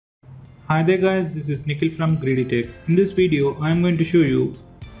Hi there guys, this is Nikhil from GreedyTech. In this video, I am going to show you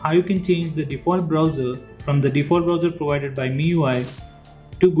how you can change the default browser from the default browser provided by MIUI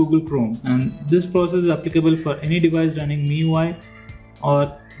to Google Chrome, and this process is applicable for any device running MIUI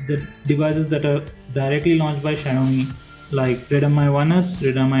or the devices that are directly launched by Xiaomi like Redmi 1S,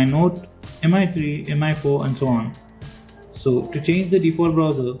 Redmi Note, Mi3, Mi4 and so on. So to change the default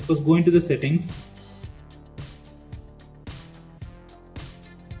browser, first go into the settings.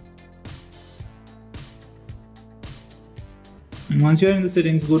 And once you are in the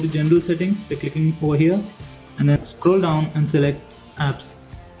settings, go to general settings by clicking over here and then scroll down and select apps.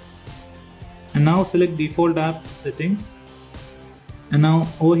 And now select default app settings. And now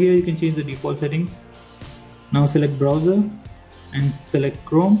over here you can change the default settings. Now select browser and select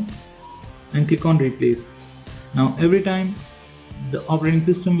Chrome and click on replace. Now every time the operating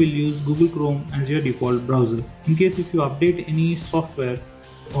system will use Google Chrome as your default browser. In case if you update any software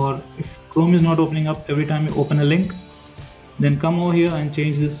or if Chrome is not opening up every time you open a link, then come over here and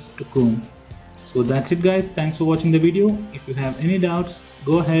change this to Chrome. So that's it guys, thanks for watching the video. If you have any doubts,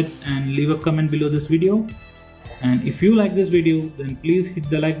 go ahead and leave a comment below this video. And if you like this video, then please hit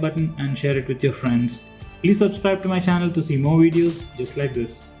the like button and share it with your friends. Please subscribe to my channel to see more videos just like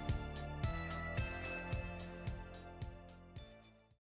this.